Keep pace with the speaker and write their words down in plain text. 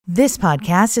This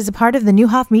podcast is a part of the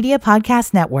Newhoff Media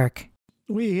Podcast Network.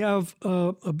 We have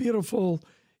a beautiful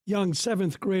young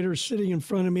seventh grader sitting in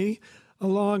front of me,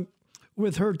 along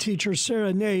with her teacher,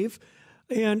 Sarah Nave.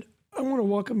 And I want to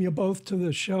welcome you both to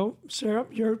the show. Sarah,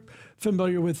 you're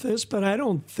familiar with this, but I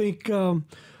don't think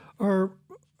our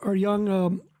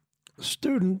young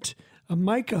student,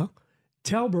 Micah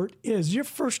Talbert, is. Your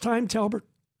first time, Talbert?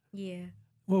 Yeah.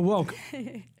 Well, welcome.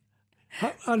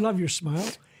 I love your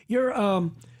smile.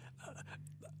 You're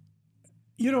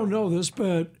you don't know this,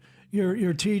 but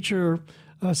your teacher,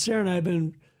 Sarah, and I have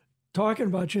been talking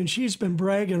about you, and she's been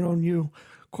bragging on you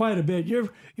quite a bit.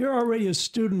 You're already a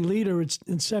student leader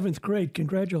in seventh grade.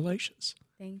 Congratulations.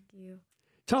 Thank you.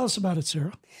 Tell us about it,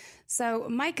 Sarah. So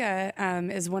Micah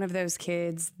is one of those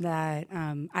kids that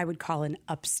I would call an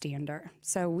upstander.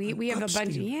 So we have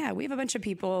upstander. we have a bunch of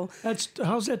people.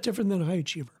 How's that different than a high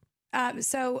achiever?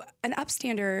 So an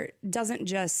upstander doesn't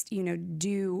just,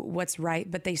 do what's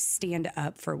right, but they stand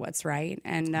up for what's right.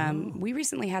 And we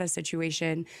recently had a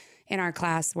situation in our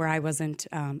class where I wasn't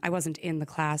in the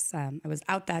class. I was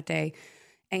out that day,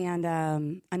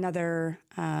 and another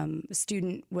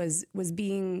student was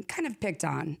being kind of picked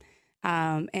on,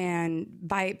 and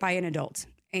by an adult.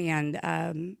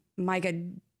 And Micah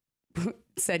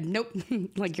said, nope,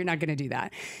 like, you're not going to do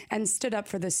that, and stood up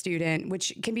for the student,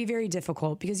 which can be very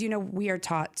difficult because, we are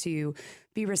taught to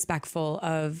be respectful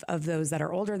of those that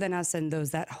are older than us and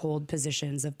those that hold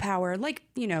positions of power, like,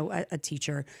 a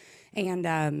teacher.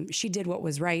 And she did what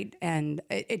was right. And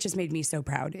it just made me so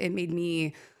proud. It made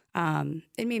me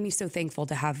so thankful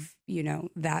to have,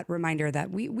 that reminder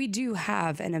that we do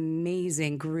have an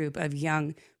amazing group of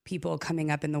young people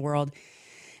coming up in the world.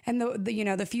 And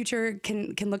the future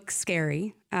can look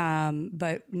scary,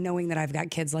 but knowing that I've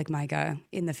got kids like Micah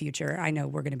in the future, I know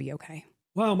we're going to be okay.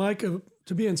 Wow, Micah,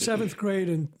 to be in seventh grade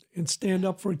and stand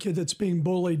up for a kid that's being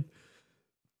bullied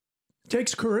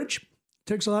takes courage.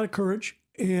 Takes a lot of courage,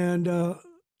 and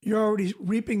you're already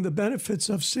reaping the benefits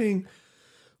of seeing,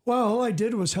 well, all I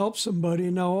did was help somebody,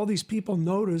 and now all these people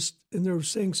noticed, and they're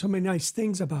saying so many nice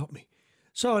things about me.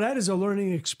 So that is a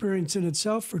learning experience in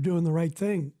itself for doing the right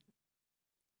thing.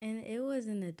 And it was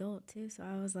an adult too, so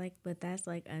I was like, but that's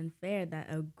like unfair that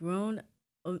a grown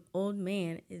old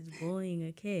man is bullying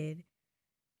a kid.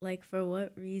 Like, for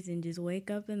what reason? Just wake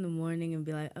up in the morning and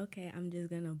be like, okay, I'm just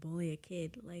gonna bully a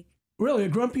kid. Like, really, a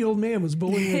grumpy old man was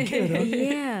bullying a kid, huh?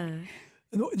 Yeah.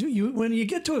 When you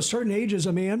get to a certain age as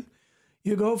a man,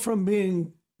 you go from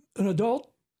being an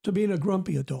adult to being a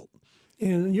grumpy adult.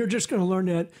 And you're just going to learn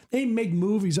that. They make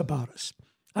movies about us.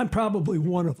 I'm probably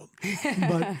one of them.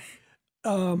 But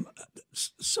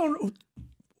so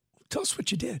tell us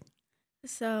what you did.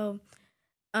 So,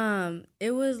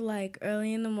 it was like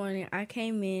early in the morning. I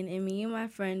came in, and me and my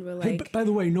friend were like, Hey, by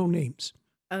the way, no names.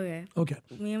 Okay.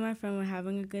 Me and my friend were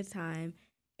having a good time,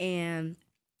 and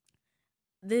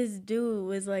this dude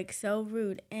was like so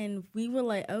rude, and we were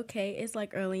like, okay, it's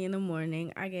like early in the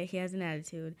morning. I get he has an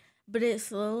attitude, but it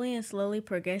slowly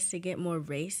progressed to get more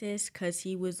racist because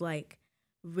he was like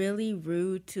really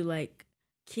rude to like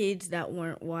kids that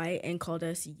weren't white and called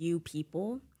us you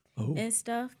people and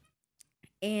stuff.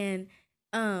 And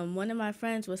one of my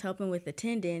friends was helping with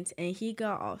attendance, and he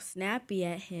got all snappy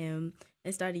at him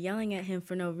and started yelling at him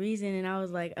for no reason. And I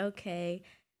was like, okay,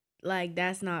 like,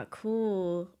 that's not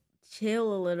cool.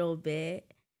 Chill a little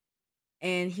bit.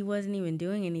 And he wasn't even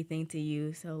doing anything to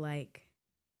you. So, like,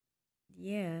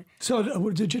 yeah. So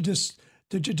did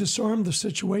you disarm the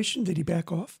situation? Did he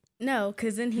back off? No,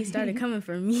 because then he started coming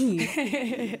for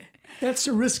me. That's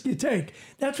the risk you take.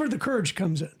 That's where the courage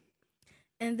comes in.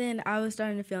 And then I was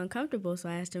starting to feel uncomfortable, so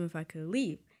I asked him if I could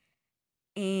leave.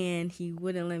 And he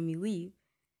wouldn't let me leave.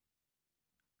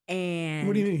 And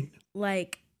what do you mean?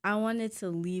 Like, I wanted to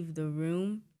leave the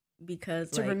room because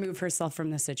To remove herself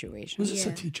from the situation. Was this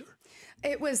a teacher?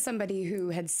 It was somebody who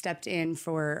had stepped in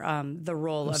for the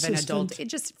role of an adult,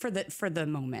 just for the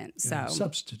moment. Yeah, so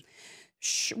substitute.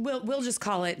 We'll just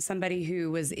call it somebody who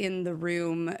was in the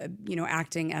room,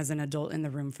 acting as an adult in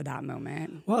the room for that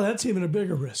moment. Well, that's even a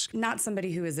bigger risk. Not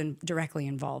somebody who is directly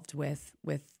involved with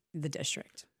the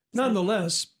district.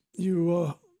 Nonetheless,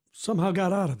 you somehow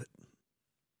got out of it.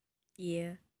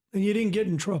 Yeah. And you didn't get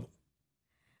in trouble.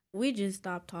 We just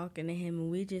stopped talking to him,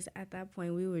 and at that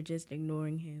point, we were just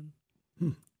ignoring him.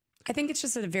 I think it's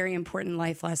just a very important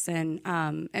life lesson.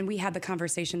 And we had the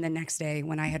conversation the next day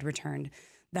when I had returned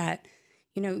that,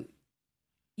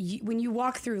 when you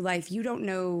walk through life, you don't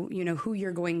know, who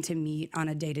you're going to meet on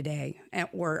a day-to-day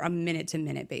or a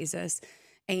minute-to-minute basis.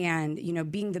 And,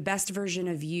 being the best version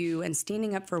of you and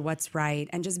standing up for what's right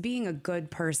and just being a good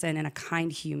person and a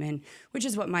kind human, which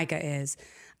is what Micah is.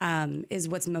 is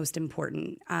what's most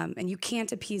important. And you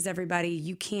can't appease everybody.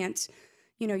 You can't,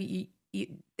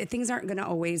 things aren't going to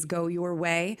always go your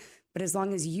way. But as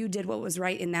long as you did what was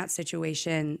right in that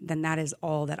situation, then that is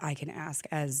all that I can ask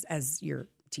as your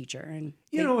teacher. And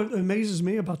what amazes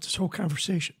me about this whole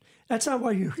conversation, that's not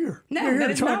why you're here. No, you're here that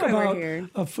to is talk not why about we're here.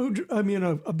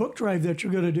 a book drive that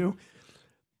you're going to do.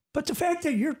 But the fact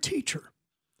that your teacher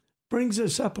brings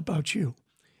this up about you,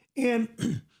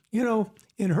 and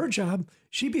in her job,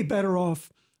 she'd be better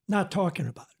off not talking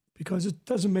about it because it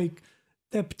doesn't make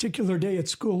that particular day at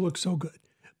school look so good.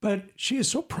 But she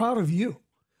is so proud of you,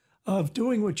 of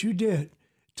doing what you did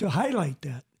to highlight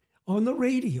that on the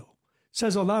radio.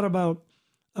 Says a lot about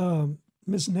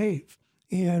Ms. Nave.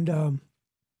 And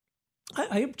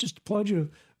I just applaud you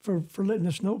for letting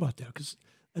us know about that, because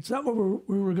that's not what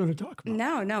we were going to talk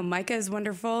about. No, Micah is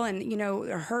wonderful. And,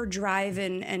 her drive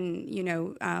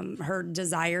and her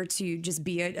desire to just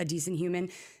be a decent human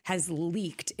has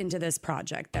leaked into this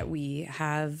project that we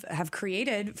have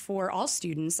created for all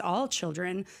students, all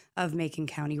children of Macon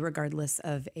County, regardless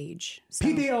of age. So,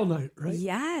 PBL night, right?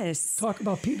 Yes. Talk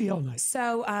about PBL night.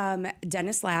 So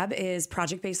Dennis Lab is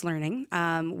project-based learning.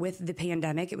 With the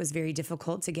pandemic, it was very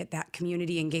difficult to get that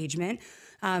community engagement.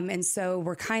 And so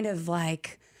we're kind of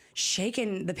like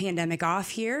shaking the pandemic off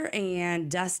here and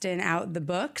dusting out the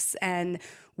books. And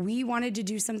we wanted to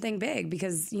do something big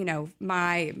because,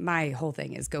 my whole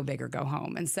thing is go big or go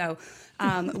home. And so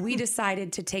we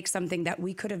decided to take something that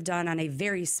we could have done on a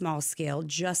very small scale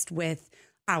just with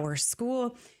our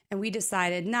school. And we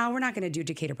decided, no, we're not going to do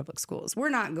Decatur Public Schools. We're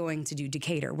not going to do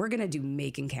Decatur. We're going to do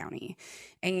Macon County.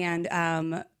 And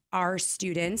our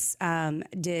students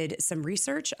did some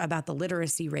research about the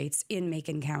literacy rates in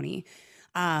Macon County.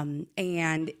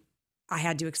 And I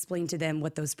had to explain to them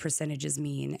what those percentages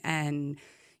mean. And,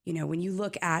 when you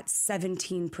look at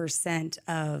 17%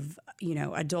 of,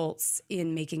 adults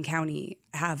in Macon County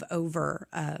have over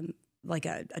like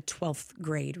a 12th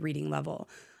grade reading level,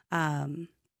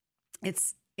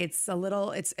 it's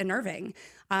unnerving.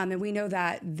 And we know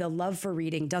that the love for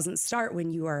reading doesn't start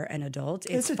when you are an adult.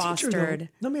 It's fostered. Teacher,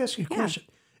 let me ask you a question.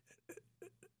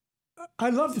 I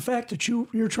love the fact that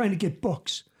you're trying to get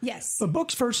books. Yes. But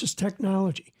books versus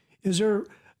technology. Is there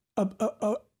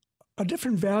a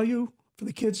different value for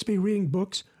the kids to be reading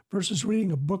books versus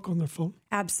reading a book on their phone?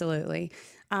 Absolutely.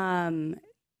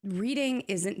 Reading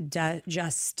isn't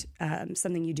just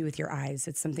something you do with your eyes.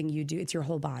 It's something you do. It's your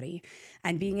whole body.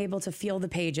 And being able to feel the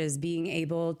pages, being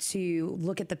able to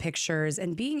look at the pictures,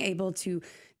 and being able to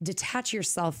detach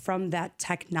yourself from that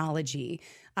technology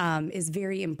is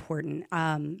very important.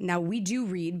 Now, we do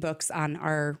read books on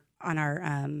our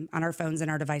phones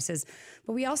and our devices,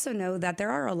 but we also know that there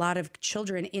are a lot of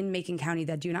children in Macon County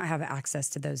that do not have access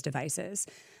to those devices.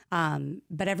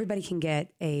 But everybody can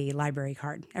get a library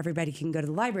card. Everybody can go to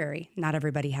the library. Not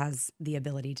everybody has the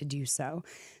ability to do so.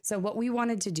 So what we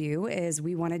wanted to do is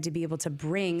we wanted to be able to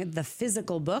bring the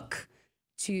physical book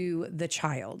to the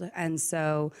child. And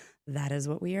so that is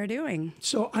what we are doing.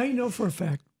 So I know for a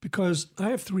fact, because I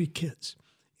have 3 kids.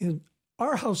 In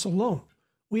our house alone,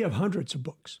 we have hundreds of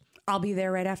books. I'll be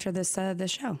there right after this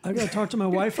show. I got to talk to my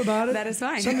wife about it. That is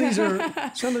fine. Some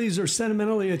of these are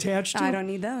sentimentally attached to. I don't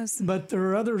need those. But there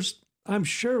are others I'm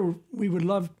sure we would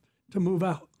love to move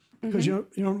out because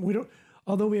we don't.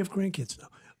 Although we have grandkids now,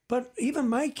 but even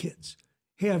my kids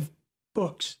have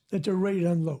books that they're ready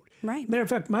to unload. Right. Matter of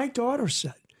fact, my daughter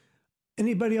said,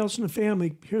 "Anybody else in the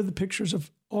family, here are the pictures of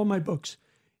all my books.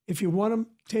 If you want them,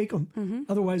 take them.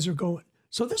 Otherwise, they're going."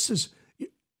 So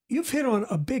you've hit on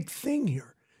a big thing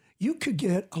here. You could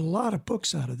get a lot of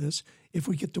books out of this if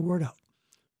we get the word out.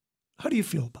 How do you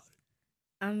feel about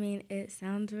it? I mean, it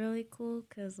sounds really cool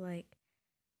because, I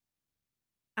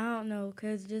don't know,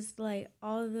 because just,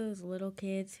 all those little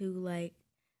kids who,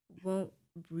 won't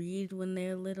read when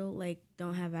they're little,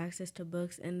 don't have access to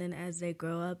books, and then as they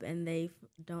grow up and they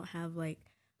don't have,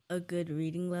 a good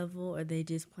reading level or they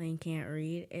just plain can't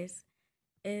read, it's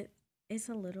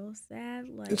a little sad.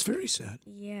 It's very sad.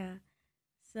 Yeah.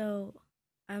 So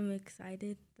I'm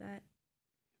excited that.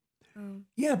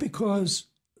 Yeah, because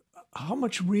how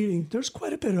much reading? There's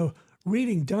quite a bit of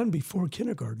reading done before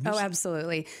kindergarten. Oh,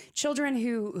 absolutely. Children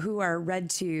who are read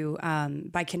to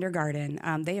by kindergarten,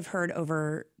 they have heard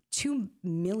over 2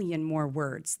 million more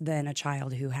words than a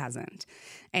child who hasn't.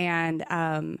 And,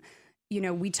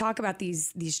 we talk about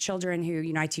these children who,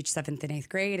 I teach 7th and 8th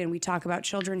grade, and we talk about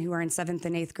children who are in 7th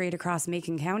and 8th grade across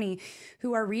Macon County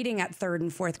who are reading at 3rd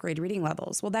and 4th grade reading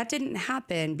levels. Well, that didn't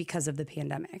happen because of the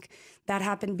pandemic. That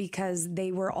happened because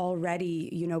they were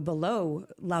already, below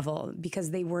level,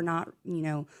 because they were not,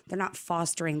 they're not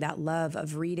fostering that love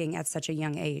of reading at such a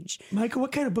young age. Micah,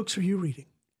 what kind of books are you reading?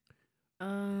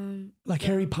 Like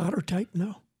Harry Potter type?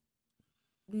 No.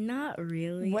 Not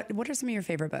really. What are some of your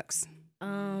favorite books?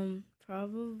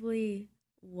 Probably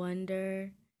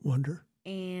Wonder.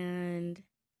 And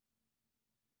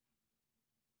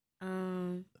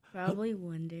probably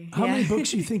Wonder. How many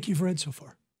books do you think you've read so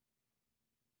far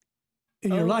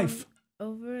in your life?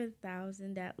 Over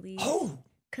 1,000 at least. Oh,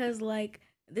 because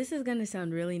this is gonna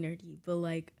sound really nerdy,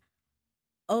 but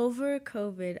over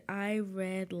COVID, I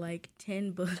read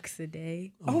 10 books a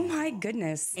day. Oh my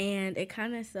goodness! And it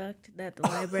kind of sucked that the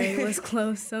library was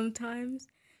closed sometimes,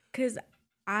 because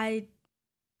I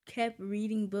kept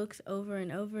reading books over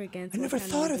and over again. So I never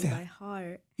thought of that. By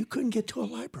heart. You couldn't get to a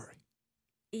library.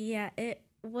 Yeah, it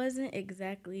wasn't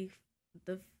exactly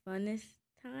the funnest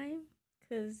time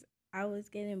because I was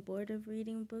getting bored of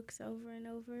reading books over and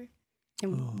over.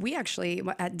 And we actually,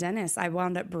 at Dennis, I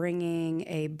wound up bringing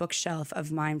a bookshelf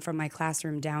of mine from my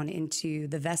classroom down into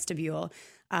the vestibule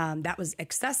that was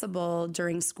accessible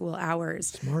during school hours.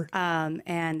 Smart.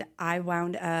 And I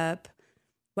wound up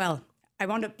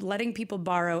letting people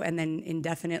borrow and then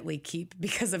indefinitely keep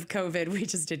because of COVID. We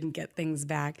just didn't get things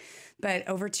back. But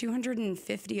over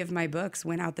 250 of my books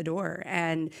went out the door.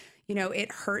 And,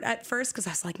 it hurt at first because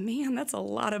I was like, man, that's a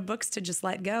lot of books to just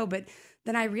let go. But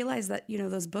then I realized that,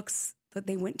 those books, that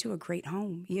they went to a great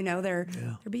home. They're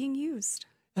being used.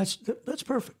 That's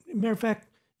perfect. Matter of fact,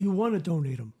 you want to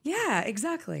donate them. Yeah,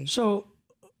 exactly. So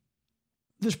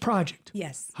this project.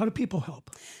 Yes. How do people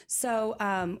help? So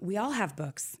we all have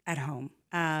books at home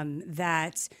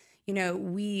that,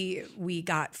 we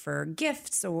got for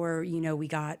gifts, or, we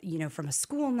got, from a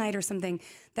school night or something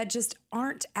that just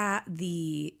aren't at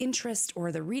the interest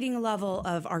or the reading level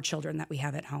of our children that we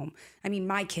have at home. I mean,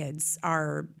 my kids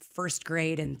are 1st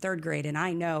grade and 3rd grade, and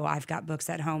I know I've got books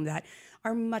at home that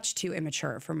are much too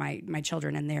immature for my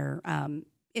children and their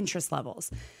interest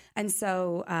levels. And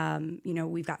so,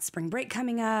 we've got spring break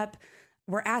coming up.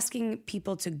 We're asking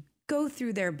people to go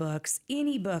through their books,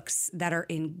 any books that are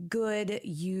in good,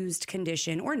 used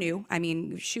condition or new. I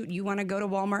mean, shoot, you want to go to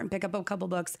Walmart and pick up a couple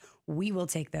books, we will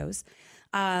take those.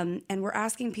 And we're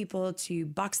asking people to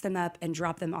box them up and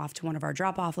drop them off to one of our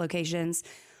drop-off locations.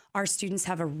 Our students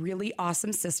have a really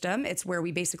awesome system. It's where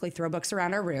we basically throw books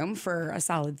around our room for a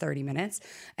solid 30 minutes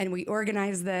and we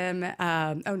organize them.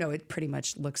 It pretty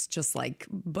much looks just like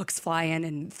books flying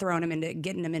and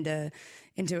getting them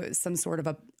into some sort of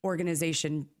a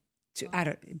organization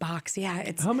box. Yeah.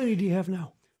 It's how many do you have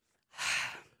now?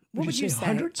 What would you say?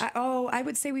 Hundreds? I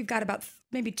would say we've got about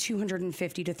maybe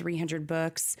 250 to 300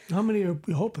 books. How many are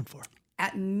we hoping for?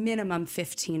 At minimum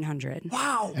 1,500.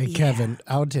 Wow. Hey, Kevin,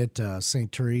 out at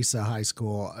St. Teresa High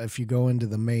School, if you go into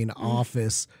the main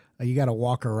office, you got to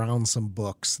walk around some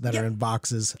books that are in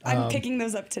boxes. I'm picking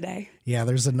those up today. Yeah,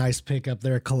 there's a nice pickup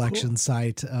there, collection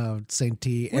site, St.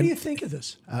 T. What do you think of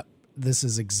this? This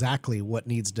is exactly what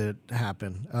needs to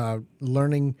happen.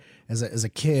 Learning as a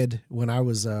kid, when I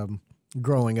was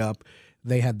growing up,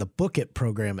 they had the Book It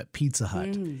program at Pizza Hut.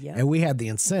 And we had the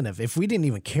incentive. If we didn't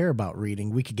even care about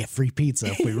reading, we could get free pizza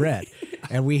if we read.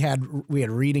 And we had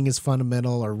Reading is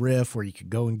Fundamental or Riff, where you could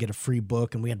go and get a free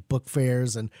book. And we had book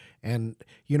fairs. And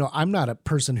I'm not a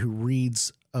person who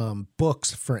reads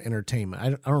books for entertainment.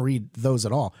 I don't read those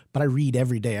at all, but I read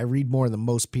every day. I read more than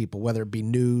most people, whether it be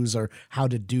news or how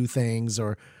to do things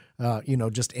or,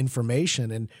 just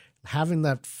information. And having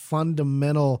that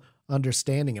fundamental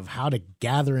understanding of how to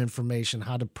gather information,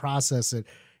 how to process it,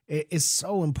 is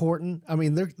so important. I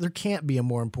mean, there can't be a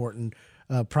more important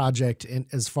project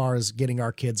as far as getting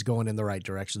our kids going in the right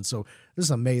direction. So this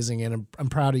is amazing, and I'm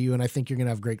proud of you, and I think you're going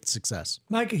to have great success.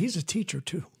 Micah, he's a teacher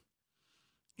too.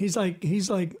 He's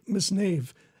like Miss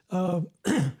Nave.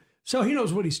 So he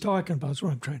knows what he's talking about, is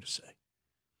what I'm trying to say.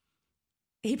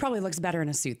 He probably looks better in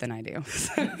a suit than I do.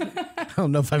 I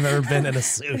don't know if I've ever been in a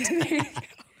suit.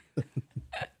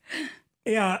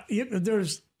 Yeah,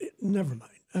 never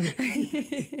mind. I mean,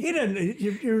 he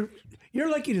doesn't. You're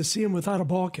lucky to see him without a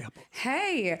ball cap.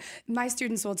 Hey, my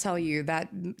students will tell you that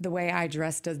the way I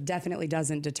dress definitely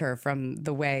doesn't deter from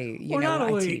the way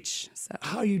I teach. So.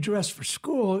 How you dress for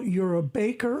school, you're a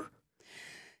baker.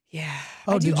 Yeah.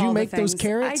 Oh, did you make those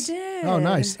carrots? I did. Oh,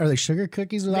 nice. Are they sugar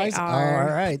cookies with ice? Are. Oh,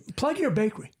 all right. Plug your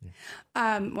bakery.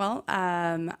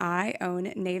 I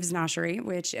own Knaves Noshery,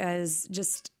 which is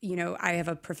just, I have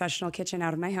a professional kitchen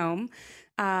out of my home.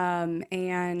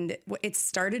 And it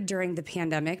started during the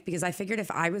pandemic because I figured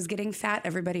if I was getting fat,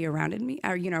 everybody around me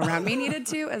needed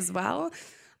to as well.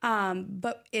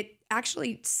 But it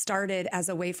actually started as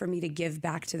a way for me to give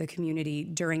back to the community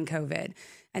during COVID.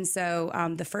 And so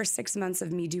the first 6 months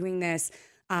of me doing this,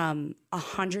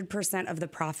 100% of the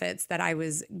profits that I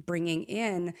was bringing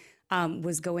in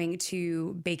was going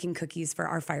to baking cookies for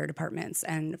our fire departments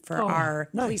and for our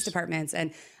police departments.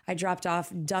 And I dropped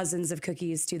off dozens of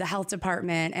cookies to the health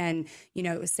department and,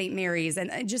 St. Mary's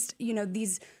and just,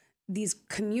 these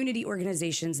community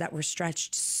organizations that were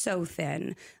stretched so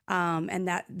thin and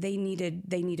that they needed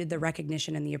the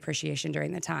recognition and the appreciation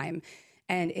during the time.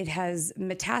 And it has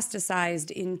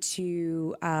metastasized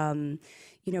into,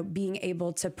 being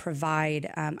able to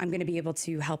provide, I'm going to be able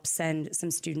to help send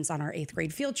some students on our 8th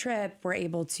grade field trip. We're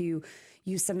able to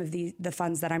use some of the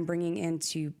funds that I'm bringing in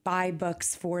to buy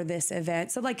books for this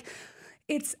event. So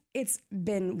it's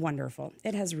been wonderful.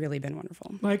 It has really been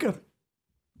wonderful. Micah,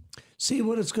 see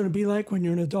what it's going to be like when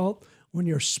you're an adult, when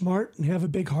you're smart and have a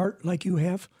big heart like you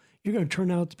have. You're going to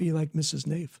turn out to be like Mrs.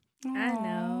 Nave. I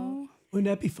know. Wouldn't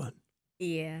that be fun?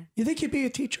 Yeah. You think you'd be a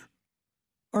teacher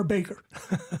or baker?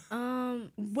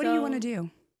 What do you want to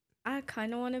do? I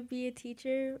kind of want to be a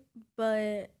teacher,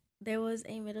 but there was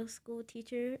a middle school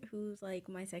teacher who's like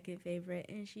my second favorite,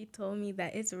 and she told me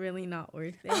that it's really not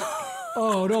worth it.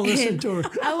 Oh, don't listen to her.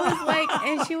 I was like,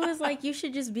 and she was like, you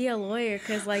should just be a lawyer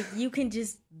because like you can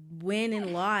just win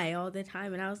and lie all the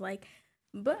time. And I was like,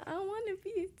 but I want to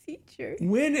be a teacher.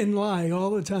 Win and lie all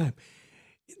the time.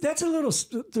 That's a little,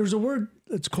 there's a word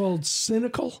that's called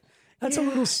cynical. That's a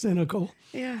little cynical.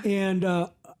 Yeah. And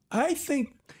I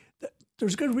think that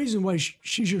there's a good reason why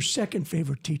she's your second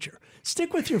favorite teacher.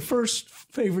 Stick with your first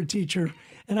favorite teacher.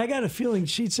 And I got a feeling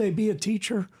she'd say be a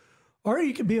teacher, or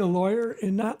you could be a lawyer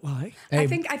and not lie. Hey. I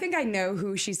think I know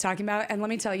who she's talking about. And let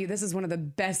me tell you, this is one of the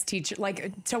best teachers,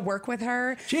 to work with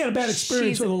her. She had a bad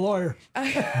experience with a lawyer.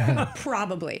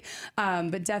 Probably.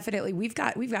 But definitely we've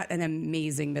got an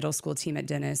amazing middle school team at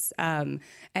Dennis. And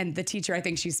the teacher I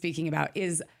think she's speaking about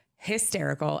is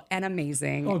hysterical and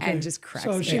amazing and just cracks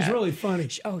me up. So she's really funny.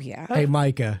 Oh, yeah. Hey,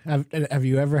 Micah, have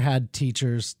you ever had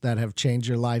teachers that have changed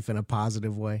your life in a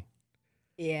positive way?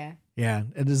 Yeah. Yeah.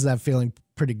 And is that feeling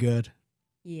pretty good?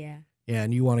 Yeah. Yeah.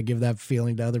 And you want to give that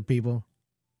feeling to other people?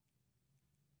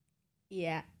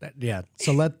 Yeah. Yeah.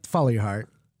 So follow your heart.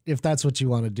 If that's what you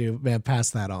want to do, man,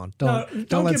 pass that on.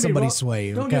 Don't let somebody sway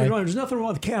you. Don't get me wrong. There's nothing wrong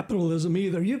with capitalism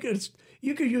either. You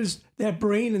could use that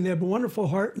brain and that wonderful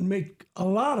heart and make a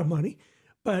lot of money,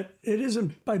 but it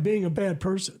isn't by being a bad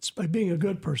person. It's by being a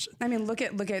good person. I mean, look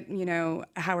at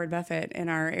Howard Buffett in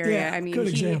our area. Yeah, I mean, good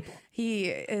example. He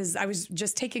is. I was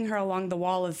just taking her along the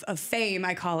wall of fame,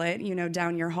 I call it,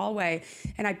 down your hallway,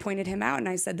 and I pointed him out and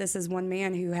I said, "This is one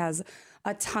man who has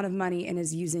a ton of money and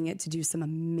is using it to do some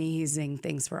amazing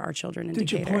things for our children." In Did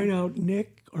Decatur. you point out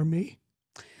Nick or me?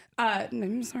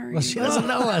 I'm sorry. Well, she doesn't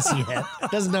know us yet.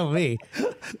 Doesn't know me.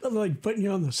 I'm like putting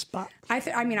you on the spot. I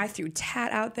threw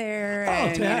Tat out there. Oh,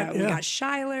 and, Tat, we yeah. got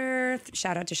Shyler.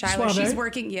 Shout out to Shyler. Suave. She's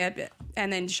working,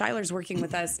 and then Shyler's working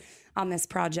with us on this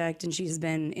project, and she's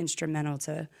been instrumental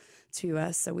to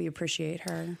us, so we appreciate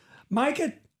her.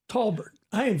 Micah Tolbert,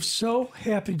 I am so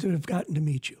happy to have gotten to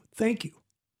meet you. Thank you.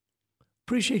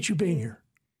 Appreciate you being here.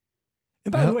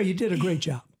 And by the way, you did a great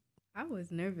job. I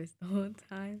was nervous the whole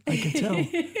time. I could tell.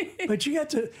 But you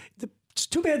got it's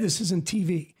too bad this isn't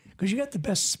TV, because you got the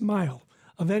best smile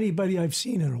of anybody I've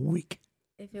seen in a week.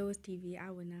 If it was TV,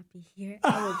 I would not be here.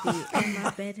 I would be in my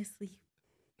bed asleep.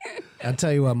 I'll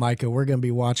tell you what, Micah, we're going to be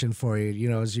watching for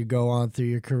you, as you go on through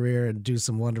your career and do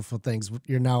some wonderful things.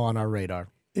 You're now on our radar.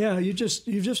 Yeah, you've just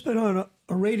been on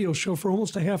a radio show for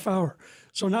almost a half hour.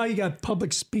 So now you got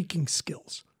public speaking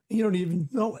skills. You don't even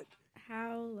know it.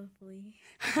 How lovely.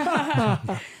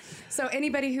 So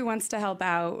anybody who wants to help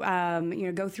out,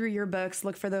 go through your books,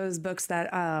 look for those books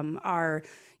that are,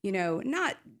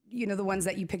 not, the ones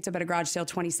that you picked up at a garage sale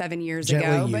 27 years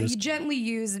ago, but you gently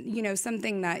use,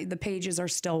 something that the pages are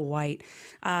still white.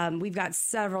 We've got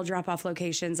several drop-off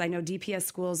locations. I know DPS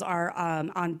schools are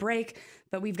on break,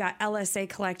 but we've got LSA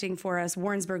collecting for us.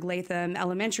 Warrensburg Latham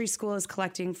Elementary School is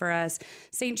collecting for us.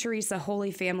 St. Teresa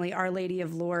Holy Family, Our Lady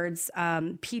of Lourdes,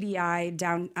 PDI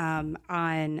down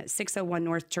on 601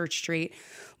 North Church Street.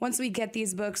 Once we get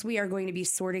these books, we are going to be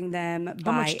sorting them by age.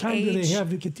 How much time do they have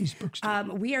to get these books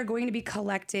done? We are going to be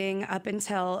collecting up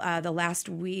until the last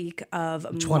week of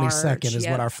March. 22nd is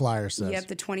what our flyer says. Yep,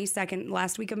 the 22nd,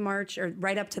 last week of March, or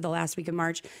right up to the last week of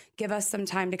March. Give us some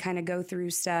time to kind of go through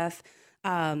stuff.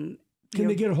 Can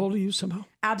they get a hold of you somehow?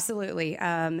 Absolutely.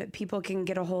 People can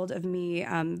get a hold of me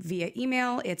via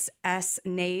email. It's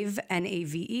snave,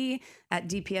 N-A-V-E, at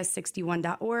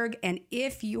dps61.org. And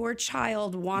if your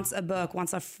child wants a book,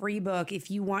 wants a free book,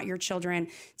 if you want your children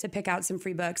to pick out some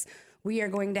free books, we are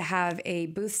going to have a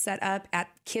booth set up at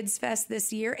Kids Fest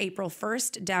this year, April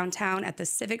 1st, downtown at the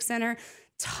Civic Center.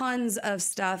 Tons of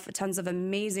stuff, tons of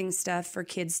amazing stuff for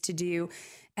kids to do.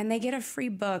 And they get a free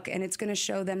book, and it's going to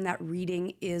show them that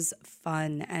reading is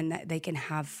fun and that they can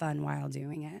have fun while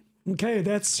doing it. Okay,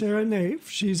 that's Sarah Nave.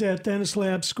 She's at Dennis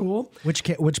Lab School.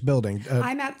 Which building?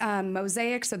 I'm at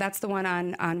Mosaic, so that's the one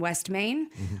on West Main.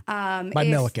 By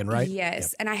Milliken, right?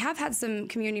 Yes. Yep. And I have had some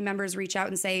community members reach out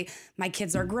and say, my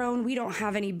kids are grown. We don't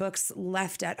have any books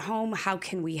left at home. How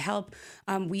can we help?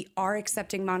 We are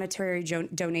accepting monetary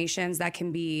donations that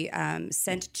can be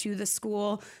sent to the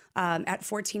school at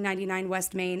 1499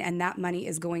 West Main, and that money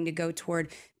is going to go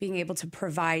toward being able to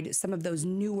provide some of those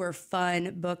newer,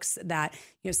 fun books that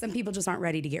some people just aren't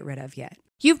ready to get rid of yet.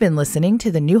 You've been listening to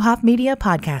the Neuhoff Media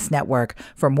Podcast Network.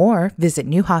 For more, visit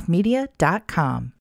neuhoffmedia.com.